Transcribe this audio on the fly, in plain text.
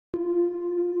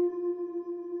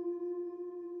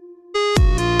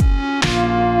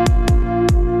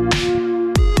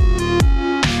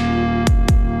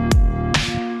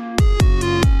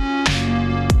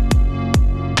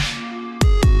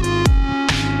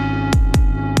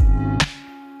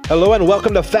Hello and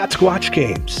welcome to FATSQUATCH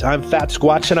Games. I'm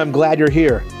FATSQUATCH and I'm glad you're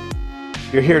here.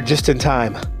 You're here just in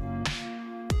time.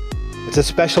 It's a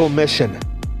special mission.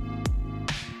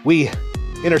 We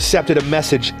intercepted a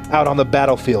message out on the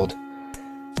battlefield,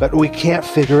 but we can't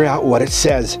figure out what it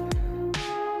says.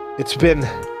 It's been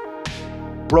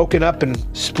broken up and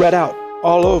spread out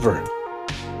all over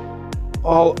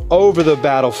the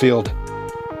battlefield.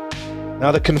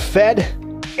 Now the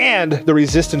Confed and the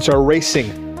Resistance are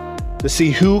racing to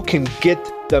see who can get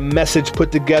the message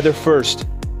put together first.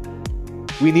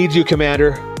 We need you,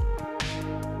 Commander.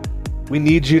 We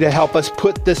need you to help us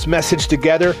put this message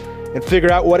together and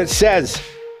figure out what it says.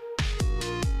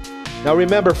 Now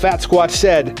remember, FATSQUATCH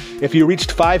said if you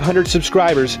reached 500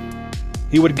 subscribers,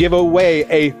 he would give away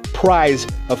a prize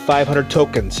of 500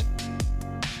 tokens.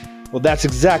 Well, that's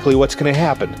exactly what's going to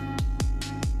happen.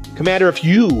 Commander, if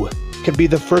you can be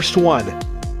the first one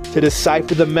to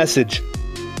decipher the message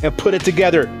and put it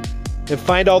together and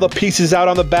find all the pieces out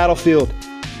on the battlefield,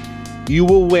 you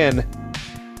will win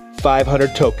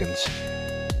 500 tokens.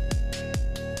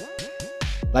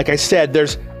 Like I said,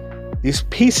 there's these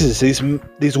pieces,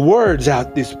 these words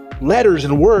out, these letters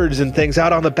and words and things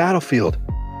out on the battlefield.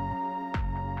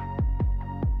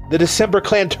 The December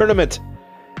Clan Tournament,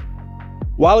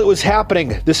 while it was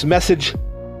happening, this message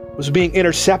was being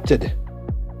intercepted.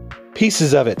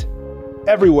 Pieces of it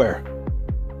everywhere.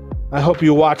 I hope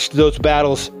you watched those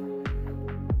battles.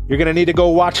 You're going to need to go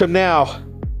watch them now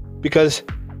because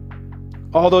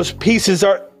all those pieces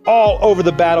are all over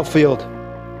the battlefield.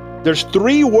 There's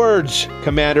 3 words,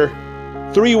 Commander.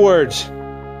 3 words.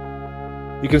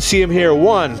 You can see them here.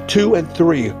 1, 2, and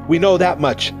 3. We know that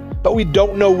much, but we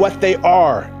don't know what they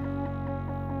are.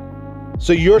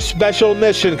 So your special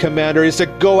mission, Commander, is to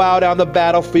go out on the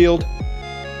battlefield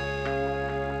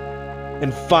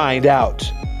and find out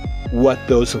what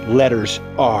those letters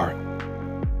are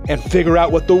and figure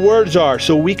out what the words are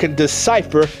so we can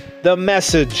decipher the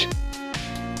message.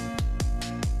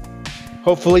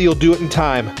 Hopefully you'll do it in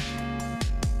time.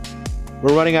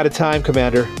 We're running out of time,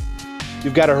 Commander.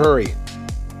 You've got to hurry.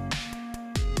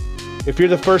 If you're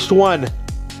the first one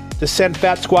to send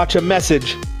FATSQUATCH a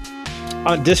message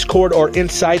on Discord or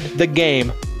inside the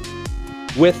game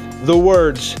with the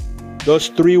words, those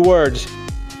 3 words,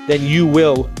 then you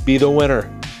will be the winner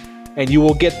and you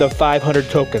will get the 500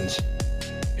 tokens.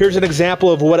 Here's an example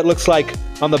of what it looks like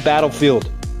on the battlefield.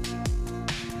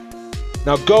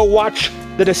 Now go watch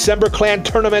the December Clan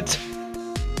Tournament.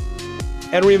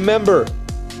 And remember,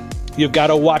 you've got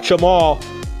to watch them all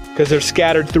because they're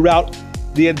scattered throughout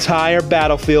the entire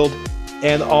battlefield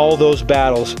and all those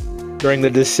battles during the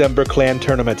December Clan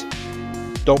Tournament.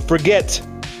 Don't forget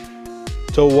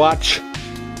to watch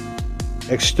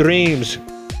Extremes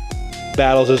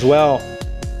battles as well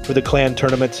for the Clan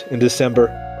Tournament in December.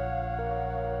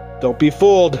 Don't be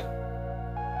fooled.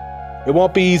 It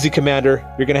won't be easy, Commander.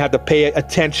 You're going to have to pay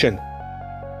attention.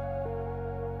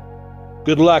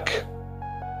 Good luck.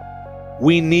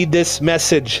 We need this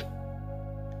message.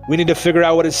 We need to figure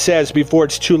out what it says before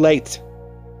it's too late.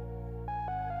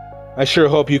 I sure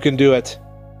hope you can do it.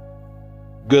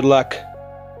 Good luck.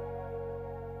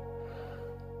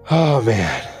 Oh,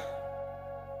 man.